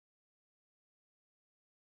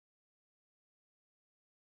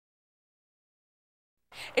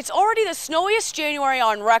It's already the snowiest January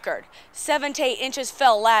on record. 7 to 8 inches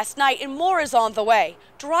fell last night and more is on the way.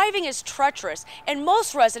 Driving is treacherous and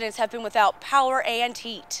most residents have been without power and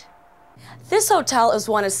heat. This hotel is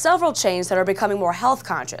one of several chains that are becoming more health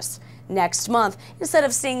conscious. Next month, instead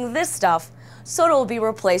of seeing this stuff, soda will be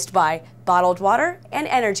replaced by bottled water and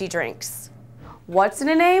energy drinks. What's in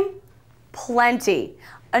a name? Plenty.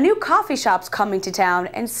 A new coffee shop's coming to town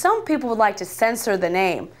and some people would like to censor the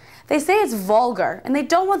name. They say it's vulgar and they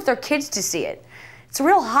don't want their kids to see it. It's a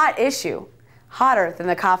real hot issue, hotter than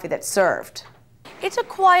the coffee that's served. It's a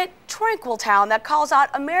quiet, tranquil town that calls out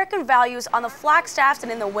American values on the flagstaffs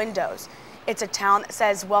and in the windows. It's a town that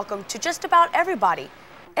says welcome to just about everybody,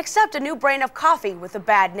 except a new brand of coffee with a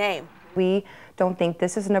bad name. We don't think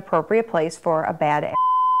this is an appropriate place for a bad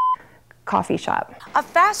coffee shop. A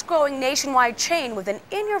fast-growing nationwide chain with an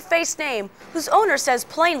in-your-face name whose owner says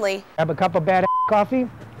plainly, have a cup of bad coffee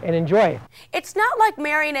and enjoy it. It's not like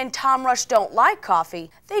Marion and Tom Rush don't like coffee,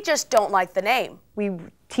 they just don't like the name. We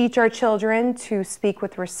teach our children to speak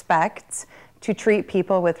with respect, to treat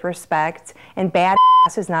people with respect, and bad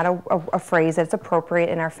is not a phrase that's appropriate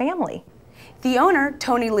in our family. The owner,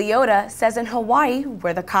 Tony Leota, says in Hawaii,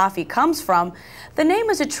 where the coffee comes from, the name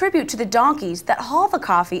is a tribute to the donkeys that haul the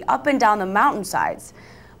coffee up and down the mountainsides.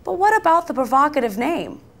 But what about the provocative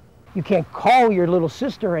name? You can't call your little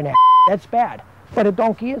sister an ass. That's bad. But a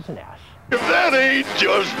donkey is an ass. That ain't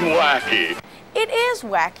just wacky. It is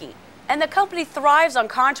wacky, and the company thrives on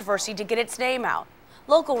controversy to get its name out.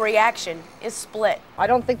 Local reaction is split. I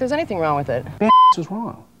don't think there's anything wrong with it. Bad is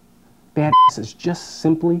wrong. Bad is just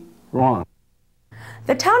simply wrong.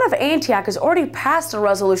 The town of Antioch has already passed a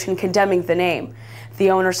resolution condemning the name.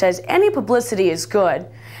 The owner says any publicity is good.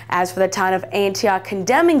 As for the town of Antioch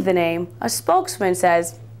condemning the name, a spokesman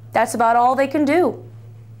says that's about all they can do.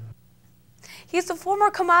 He's a former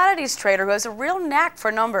commodities trader who has a real knack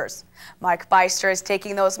for numbers. Mike Beister is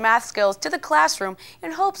taking those math skills to the classroom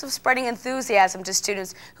in hopes of spreading enthusiasm to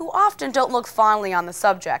students who often don't look fondly on the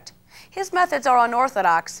subject. His methods are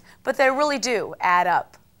unorthodox, but they really do add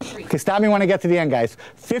up. Okay, stop me when I get to the end, guys.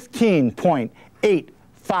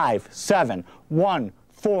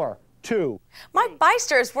 15.857142. Mike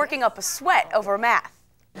Beister is working up a sweat over math.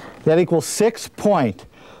 That equals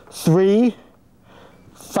 6.359.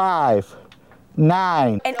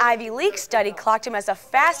 An Ivy League study clocked him as the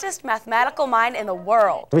fastest mathematical mind in the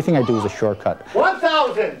world. Everything I do is a shortcut.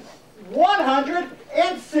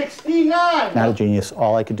 1,169! Not a genius.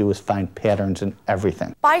 All I could do is find patterns in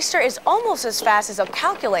everything. Beister is almost as fast as a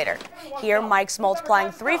calculator. Here, Mike's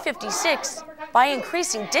multiplying 356 by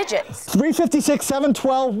increasing digits. 356,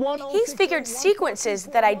 712, 106. He's figured sequences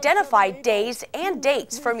that identify days and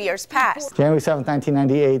dates from years past. January 7th,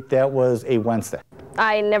 1998, that was a Wednesday.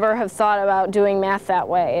 I never have thought about doing math that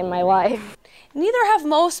way in my life. Neither have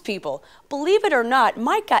most people. Believe it or not,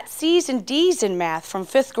 Mike got C's and D's in math from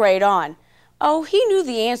 5th grade on. Oh, he knew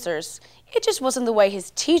the answers. It just wasn't the way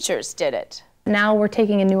his teachers did it. Now we're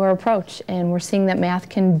taking a newer approach and we're seeing that math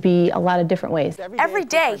can be a lot of different ways. Every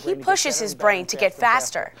day he pushes his brain to get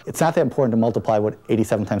faster. It's not that important to multiply what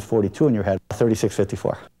 87 times 42 in your head,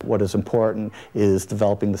 3654. What is important is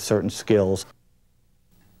developing the certain skills.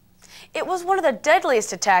 It was one of the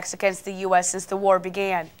deadliest attacks against the U.S. since the war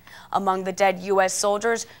began. Among the dead U.S.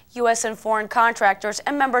 soldiers, U.S. and foreign contractors,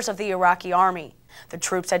 and members of the Iraqi army. The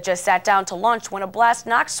troops had just sat down to lunch when a blast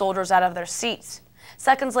knocked soldiers out of their seats.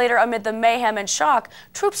 Seconds later, amid the mayhem and shock,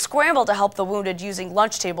 troops scrambled to help the wounded using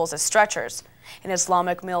lunch tables as stretchers. An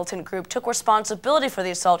Islamic militant group took responsibility for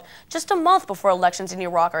the assault just a month before elections in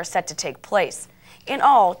Iraq are set to take place. In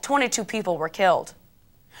all, 22 people were killed.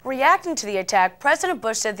 Reacting to the attack, President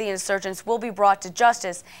Bush said the insurgents will be brought to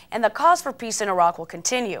justice and the cause for peace in Iraq will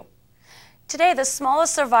continue. Today, the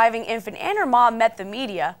smallest surviving infant and her mom met the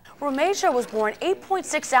media. Rumeja was born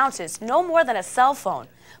 8.6 ounces, no more than a cell phone.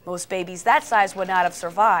 Most babies that size would not have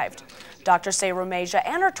survived. Doctors say Rumeja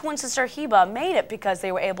and her twin sister Hiba made it because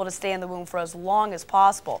they were able to stay in the womb for as long as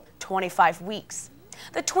possible, 25 weeks.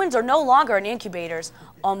 The twins are no longer in incubators,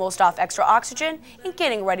 almost off extra oxygen and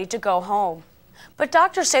getting ready to go home. But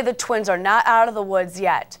doctors say the twins are not out of the woods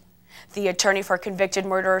yet. The attorney for convicted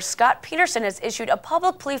murderer Scott Peterson has issued a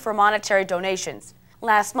public plea for monetary donations.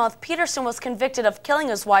 Last month, Peterson was convicted of killing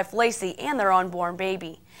his wife Lacey and their unborn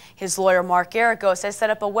baby. His lawyer Mark Garagos has set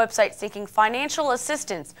up a website seeking financial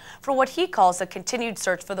assistance for what he calls a continued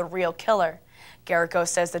search for the real killer. Garagos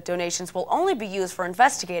says the donations will only be used for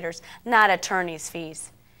investigators, not attorneys'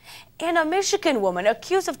 fees. And a Michigan woman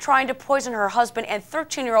accused of trying to poison her husband and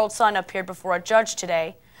 13-year-old son appeared before a judge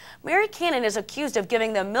today. Mary Cannon is accused of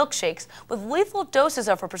giving them milkshakes with lethal doses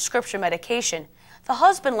of her prescription medication. The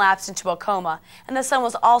husband lapsed into a coma, and the son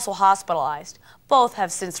was also hospitalized. Both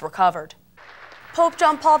have since recovered. Pope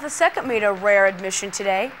John Paul II made a rare admission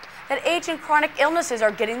today that age and chronic illnesses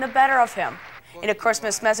are getting the better of him. In a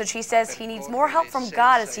Christmas message, he says he needs more help from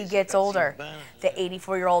God as he gets older. The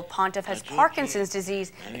 84-year-old pontiff has Parkinson's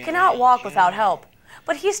disease and cannot walk without help,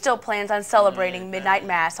 but he still plans on celebrating midnight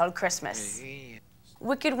mass on Christmas.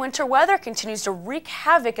 Wicked winter weather continues to wreak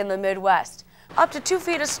havoc in the Midwest. Up to 2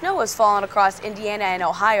 feet of snow has fallen across Indiana and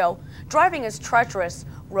Ohio. Driving is treacherous.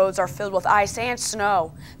 Roads are filled with ice and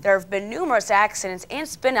snow. There have been numerous accidents and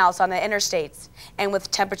spinouts on the interstates. And with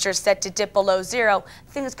temperatures set to dip below zero,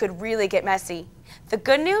 things could really get messy. The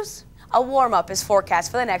good news? A warm-up is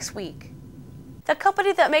forecast for the next week. The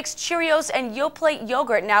company that makes Cheerios and Yoplait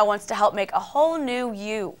yogurt now wants to help make a whole new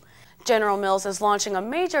you. General Mills is launching a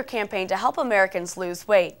major campaign to help Americans lose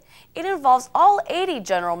weight. It involves all 80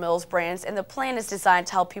 General Mills brands, and the plan is designed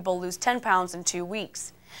to help people lose 10 pounds in 2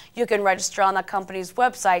 weeks. You can register on the company's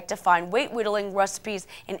website to find weight-whittling recipes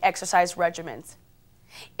and exercise regimens.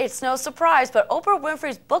 It's no surprise, but Oprah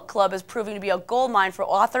Winfrey's book club is proving to be a goldmine for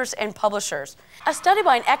authors and publishers. A study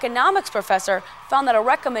by an economics professor found that a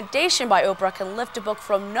recommendation by Oprah can lift a book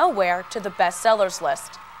from nowhere to the bestsellers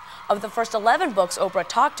list. Of the first 11 books Oprah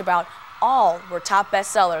talked about, all were top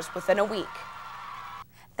bestsellers within a week.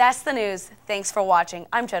 That's the news. Thanks for watching.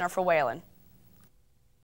 I'm Jennifer Whalen.